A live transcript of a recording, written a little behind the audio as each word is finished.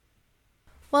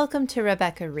Welcome to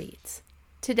Rebecca Reads.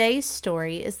 Today's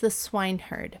story is The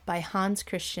Swineherd by Hans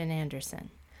Christian Andersen.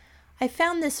 I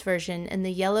found this version in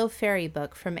the Yellow Fairy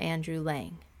book from Andrew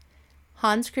Lang.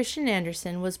 Hans Christian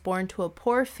Andersen was born to a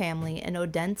poor family in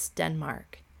Odense,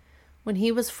 Denmark. When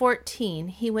he was 14,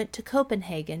 he went to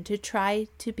Copenhagen to try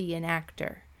to be an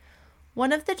actor.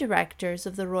 One of the directors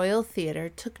of the Royal Theatre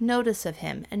took notice of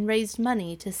him and raised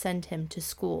money to send him to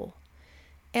school.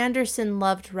 Andersen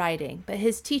loved writing, but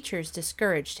his teachers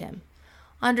discouraged him.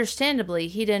 Understandably,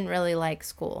 he didn't really like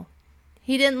school.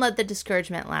 He didn't let the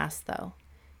discouragement last, though.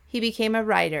 He became a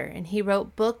writer, and he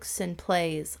wrote books and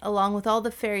plays, along with all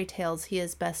the fairy tales he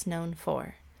is best known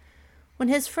for. When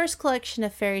his first collection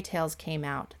of fairy tales came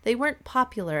out, they weren't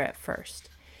popular at first.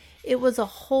 It was a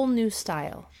whole new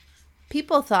style.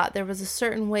 People thought there was a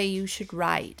certain way you should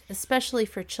write, especially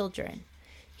for children.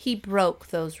 He broke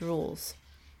those rules.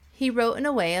 He wrote in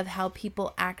a way of how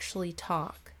people actually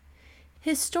talk.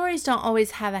 His stories don't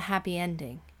always have a happy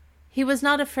ending. He was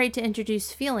not afraid to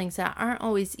introduce feelings that aren't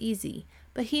always easy,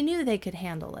 but he knew they could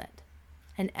handle it.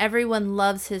 And everyone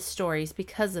loves his stories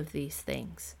because of these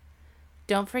things.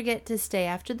 Don't forget to stay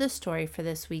after the story for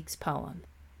this week's poem.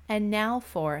 And now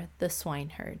for The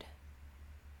Swineherd.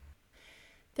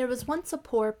 There was once a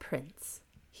poor prince.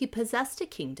 He possessed a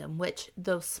kingdom which,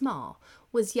 though small,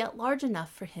 was yet large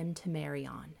enough for him to marry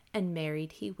on, and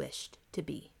married he wished to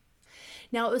be.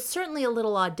 Now it was certainly a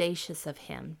little audacious of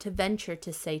him to venture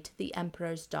to say to the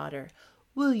emperor's daughter,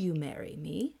 "Will you marry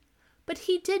me?" But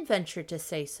he did venture to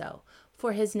say so,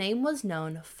 for his name was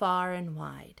known far and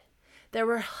wide. There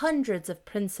were hundreds of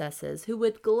princesses who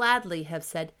would gladly have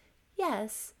said,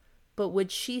 "Yes," but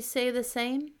would she say the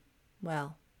same?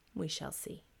 Well, we shall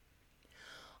see.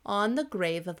 On the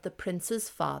grave of the prince's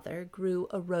father grew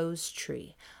a rose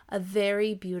tree, a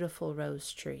very beautiful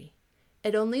rose tree.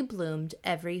 It only bloomed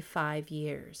every 5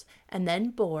 years, and then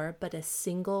bore but a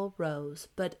single rose,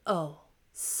 but oh,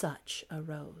 such a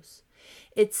rose.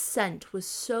 Its scent was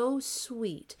so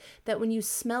sweet that when you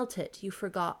smelt it, you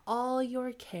forgot all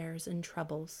your cares and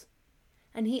troubles.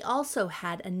 And he also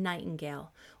had a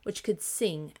nightingale, which could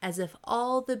sing as if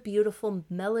all the beautiful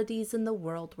melodies in the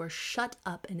world were shut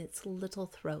up in its little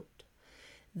throat.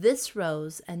 This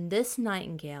rose and this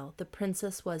nightingale the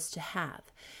princess was to have,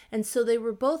 and so they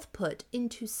were both put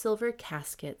into silver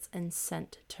caskets and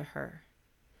sent to her.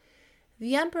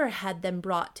 The emperor had them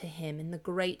brought to him in the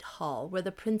great hall, where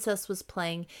the princess was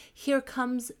playing "Here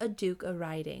Comes a Duke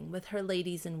a-Riding" with her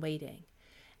ladies in waiting.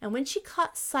 And when she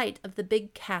caught sight of the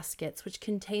big caskets which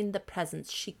contained the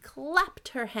presents, she clapped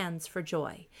her hands for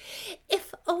joy.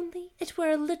 "If only it were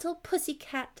a little pussy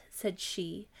cat," said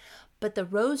she. But the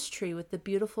rose tree with the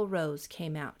beautiful rose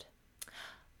came out.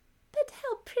 "But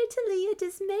how prettily it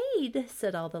is made,"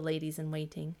 said all the ladies in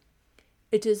waiting.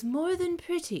 "It is more than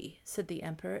pretty," said the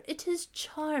emperor. "It is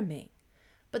charming."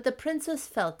 But the princess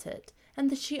felt it,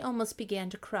 and she almost began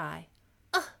to cry.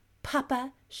 "Ah,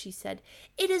 Papa," she said,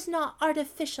 "it is not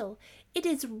artificial. It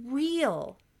is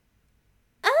real."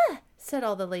 "Ah," said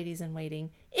all the ladies in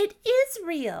waiting, "it is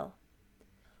real."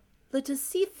 "Let us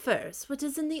see first what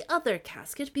is in the other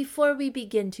casket before we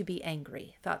begin to be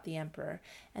angry," thought the emperor,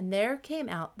 and there came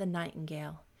out the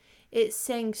nightingale. It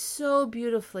sang so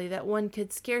beautifully that one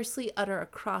could scarcely utter a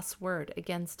cross word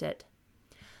against it.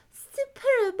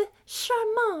 "Superbe,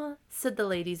 charmant," said the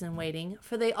ladies in waiting,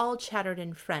 for they all chattered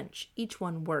in French, each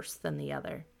one worse than the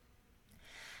other.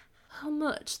 "How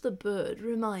much the bird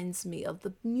reminds me of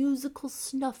the musical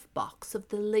snuff-box of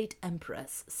the late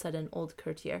empress," said an old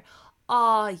courtier.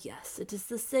 "Ah, yes, it is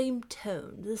the same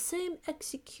tone, the same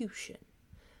execution."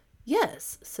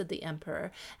 "Yes," said the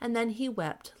emperor, and then he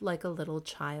wept like a little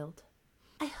child.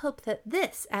 "I hope that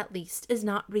this, at least, is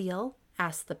not real?"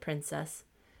 asked the princess.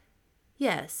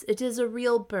 "Yes, it is a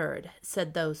real bird,"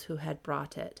 said those who had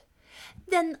brought it.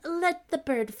 "Then let the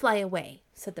bird fly away,"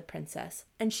 said the princess,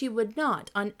 and she would not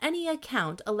on any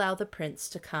account allow the prince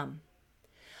to come.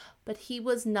 But he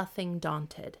was nothing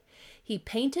daunted. He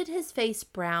painted his face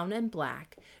brown and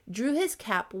black, drew his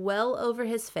cap well over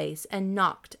his face, and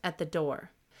knocked at the door.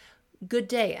 "Good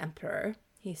day, Emperor,"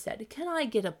 he said. "Can I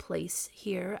get a place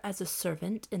here as a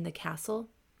servant in the castle?"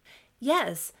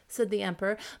 "Yes," said the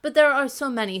emperor, "but there are so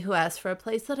many who ask for a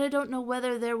place that I don't know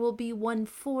whether there will be one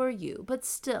for you, but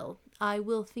still, I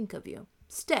will think of you.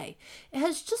 Stay, it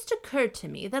has just occurred to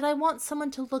me that I want someone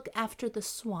to look after the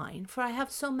swine, for I have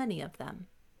so many of them."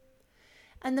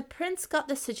 And the prince got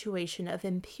the situation of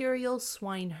imperial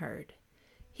swineherd.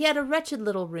 He had a wretched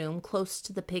little room close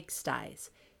to the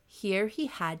pigsties. Here he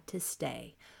had to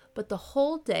stay, but the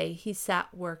whole day he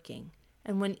sat working,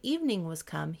 and when evening was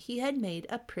come he had made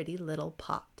a pretty little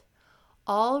pot.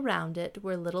 All round it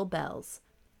were little bells,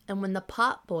 and when the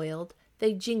pot boiled,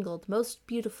 they jingled most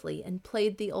beautifully and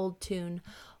played the old tune,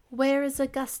 "Where is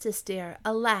Augustus, dear?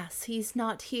 Alas, he's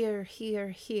not here, here,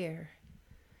 here."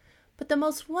 But the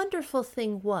most wonderful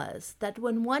thing was that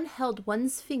when one held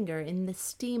one's finger in the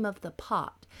steam of the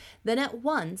pot, then at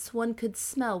once one could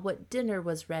smell what dinner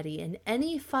was ready in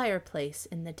any fireplace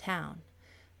in the town.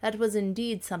 That was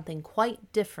indeed something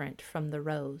quite different from the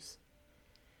rose.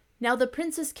 Now the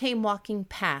princess came walking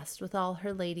past with all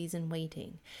her ladies in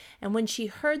waiting, and when she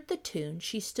heard the tune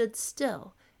she stood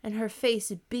still, and her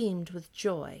face beamed with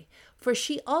joy, for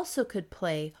she also could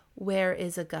play "Where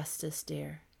is Augustus,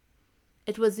 dear?"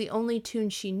 It was the only tune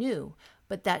she knew,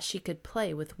 but that she could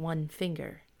play with one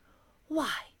finger.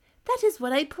 "Why, that is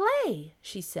what I play,"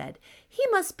 she said. "He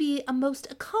must be a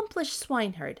most accomplished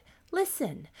swineherd.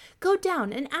 Listen, go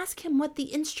down and ask him what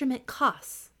the instrument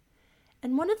costs."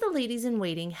 And one of the ladies in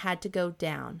waiting had to go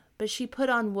down, but she put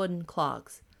on wooden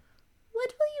clogs.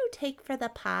 "What will you take for the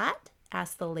pot?"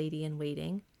 asked the lady in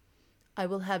waiting. "I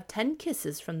will have 10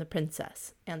 kisses from the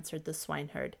princess," answered the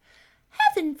swineherd.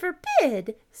 "Heaven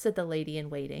forbid!" said the lady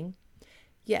in waiting.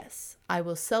 "Yes, I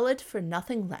will sell it for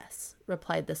nothing less,"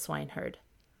 replied the swineherd.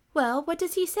 "Well, what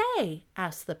does he say?"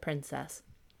 asked the princess.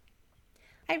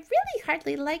 "I really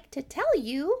hardly like to tell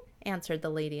you," answered the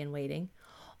lady in waiting.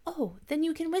 "Oh, then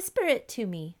you can whisper it to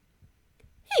me."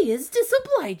 "He is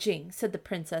disobliging," said the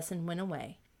princess and went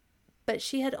away. But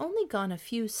she had only gone a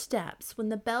few steps when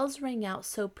the bells rang out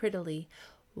so prettily,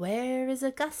 "Where is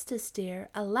Augustus, dear?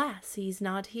 Alas, he's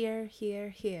not here, here,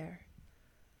 here."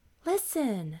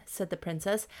 "Listen," said the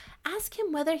princess. "Ask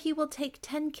him whether he will take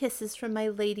 10 kisses from my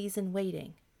ladies in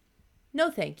waiting."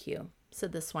 "No, thank you,"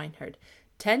 said the swineherd.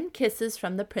 10 kisses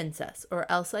from the princess, or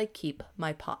else I keep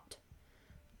my pot."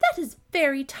 "That is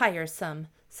very tiresome,"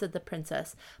 said the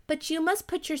princess, "but you must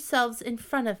put yourselves in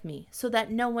front of me so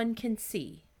that no one can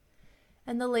see."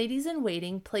 And the ladies in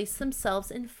waiting placed themselves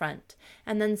in front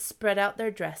and then spread out their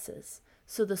dresses.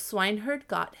 So the swineherd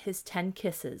got his 10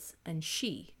 kisses, and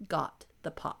she got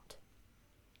the pot.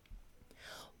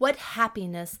 What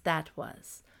happiness that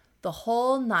was! The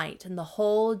whole night and the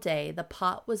whole day the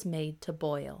pot was made to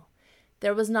boil.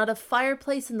 There was not a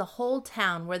fireplace in the whole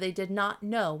town where they did not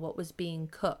know what was being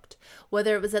cooked,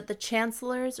 whether it was at the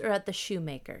chancellor's or at the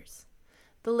shoemaker's.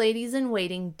 The ladies in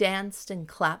waiting danced and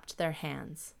clapped their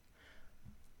hands.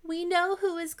 "We know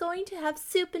who is going to have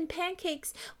soup and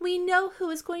pancakes. We know who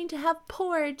is going to have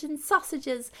porridge and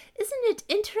sausages. Isn't it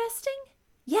interesting?"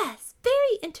 "Yes,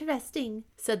 very interesting,"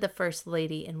 said the first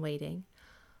lady in waiting.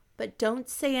 "But don't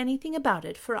say anything about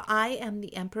it, for I am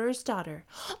the emperor's daughter."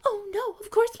 "Oh, no, of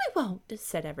course we won't,"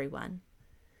 said everyone.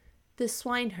 The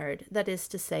swineherd, that is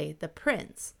to say, the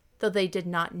prince, though they did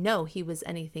not know he was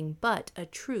anything but a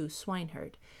true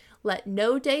swineherd, let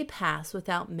no day pass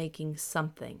without making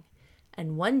something.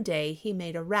 And one day he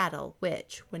made a rattle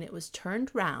which, when it was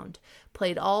turned round,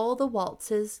 played all the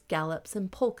waltzes, gallops,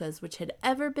 and polkas which had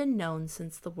ever been known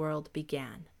since the world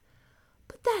began.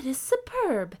 "But that is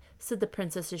superb," said the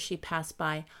princess as she passed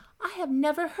by. "I have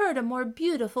never heard a more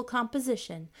beautiful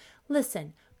composition.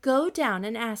 Listen, go down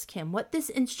and ask him what this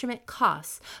instrument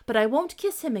costs, but I won't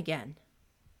kiss him again."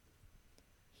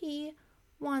 "He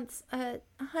wants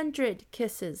 100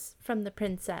 kisses from the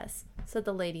princess," said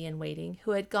the lady in waiting,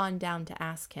 who had gone down to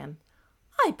ask him.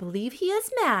 "I believe he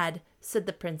is mad," said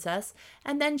the princess,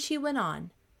 and then she went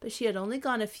on, but she had only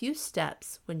gone a few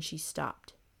steps when she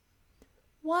stopped.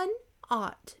 "One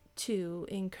ought to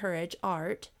encourage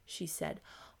art," she said.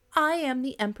 "I am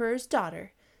the emperor's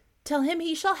daughter. Tell him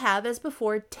he shall have, as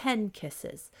before, 10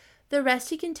 kisses. The rest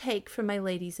he can take from my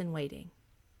ladies in waiting."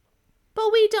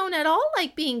 "But we don't at all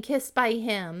like being kissed by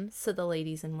him," said the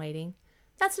ladies in waiting.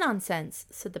 "That's nonsense,"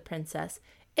 said the princess.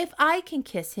 "If I can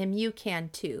kiss him, you can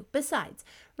too. Besides,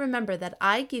 remember that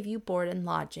I give you board and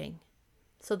lodging."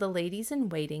 So the ladies in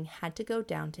waiting had to go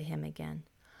down to him again.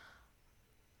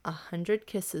 100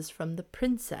 kisses from the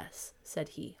princess," said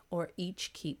he, "or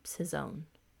each keeps his own."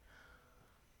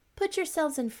 "Put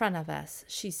yourselves in front of us,"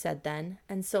 she said then,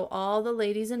 and so all the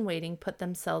ladies in waiting put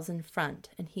themselves in front,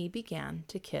 and he began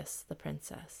to kiss the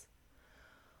princess.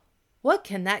 "What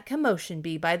can that commotion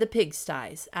be by the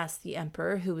pigsties?" asked the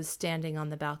emperor, who was standing on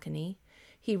the balcony.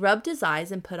 He rubbed his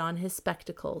eyes and put on his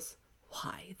spectacles.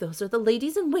 "Why, those are the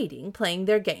ladies in waiting playing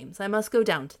their games. I must go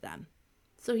down to them."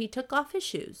 So he took off his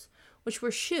shoes, which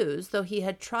were shoes, though he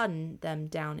had trodden them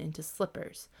down into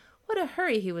slippers. What a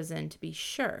hurry he was in, to be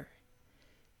sure!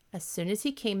 As soon as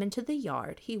he came into the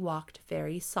yard, he walked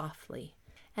very softly,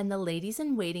 and the ladies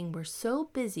in waiting were so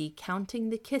busy counting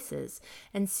the kisses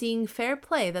and seeing fair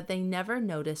play that they never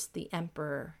noticed the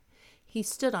emperor. He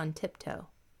stood on tiptoe.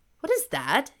 "What is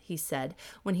that?" he said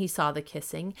when he saw the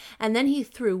kissing, and then he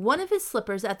threw one of his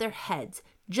slippers at their heads,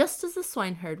 just as the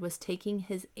swineherd was taking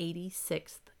his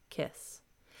 86th kiss.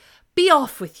 "Be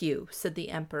off with you," said the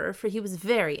emperor, for he was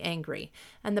very angry,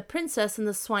 and the princess and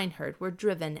the swineherd were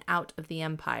driven out of the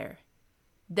empire.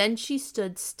 Then she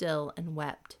stood still and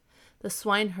wept. The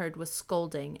swineherd was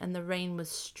scolding, and the rain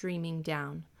was streaming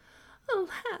down.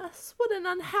 "Alas, what an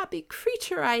unhappy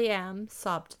creature I am,"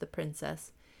 sobbed the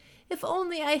princess. "If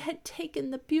only I had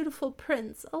taken the beautiful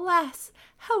prince! Alas,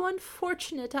 how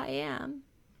unfortunate I am!"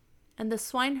 And the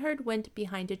swineherd went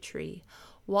behind a tree,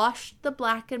 washed the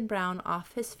black and brown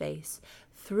off his face,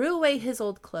 threw away his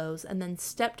old clothes, and then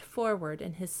stepped forward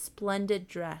in his splendid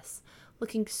dress,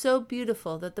 looking so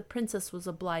beautiful that the princess was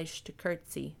obliged to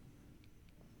curtsy.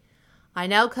 "I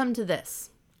now come to this.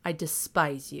 I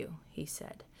despise you," he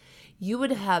said. "You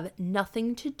would have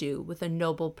nothing to do with a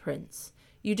noble prince.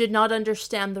 You did not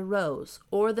understand the rose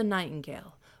or the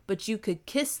nightingale, but you could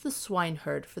kiss the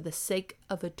swineherd for the sake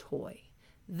of a toy.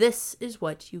 This is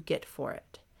what you get for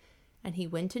it." And he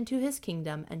went into his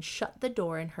kingdom and shut the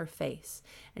door in her face,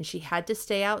 and she had to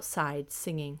stay outside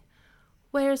singing,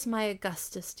 "Where's my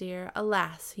Augustus dear?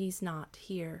 Alas, he's not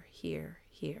here, here,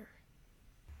 here."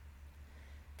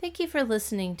 Thank you for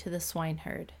listening to The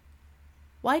Swineherd.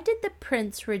 Why did the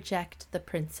prince reject the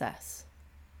princess?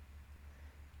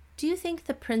 Do you think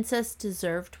the princess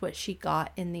deserved what she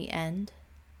got in the end?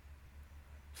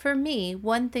 For me,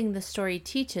 one thing the story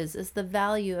teaches is the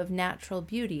value of natural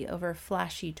beauty over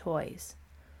flashy toys.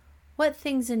 What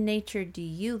things in nature do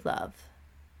you love?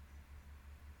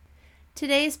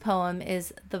 Today's poem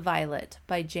is The Violet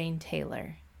by Jane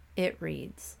Taylor. It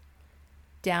reads,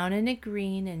 "Down in a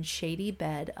green and shady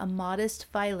bed a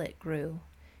modest violet grew.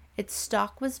 Its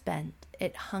stalk was bent,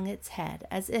 it hung its head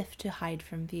as if to hide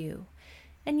from view.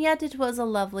 And yet it was a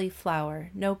lovely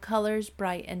flower, no colors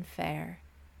bright and fair.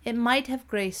 It might have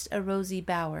graced a rosy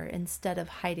bower instead of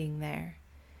hiding there.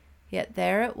 Yet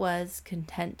there it was,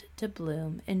 content to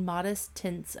bloom, in modest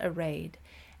tints arrayed,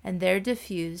 and there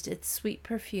diffused its sweet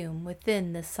perfume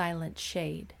within the silent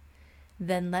shade.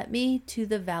 Then let me to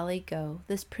the valley go,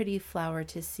 this pretty flower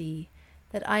to see,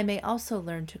 that I may also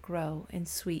learn to grow in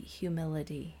sweet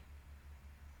humility."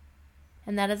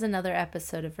 And that is another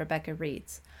episode of Rebecca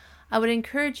Reads. I would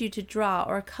encourage you to draw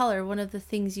or color one of the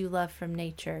things you love from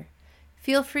nature.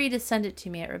 Feel free to send it to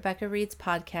me at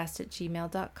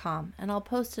rebeccareadspodcast@gmail.com, and I'll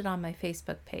post it on my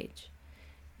Facebook page.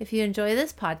 If you enjoy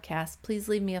this podcast, please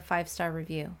leave me a 5-star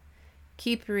review.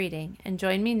 Keep reading, and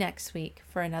join me next week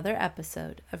for another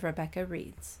episode of Rebecca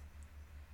Reads.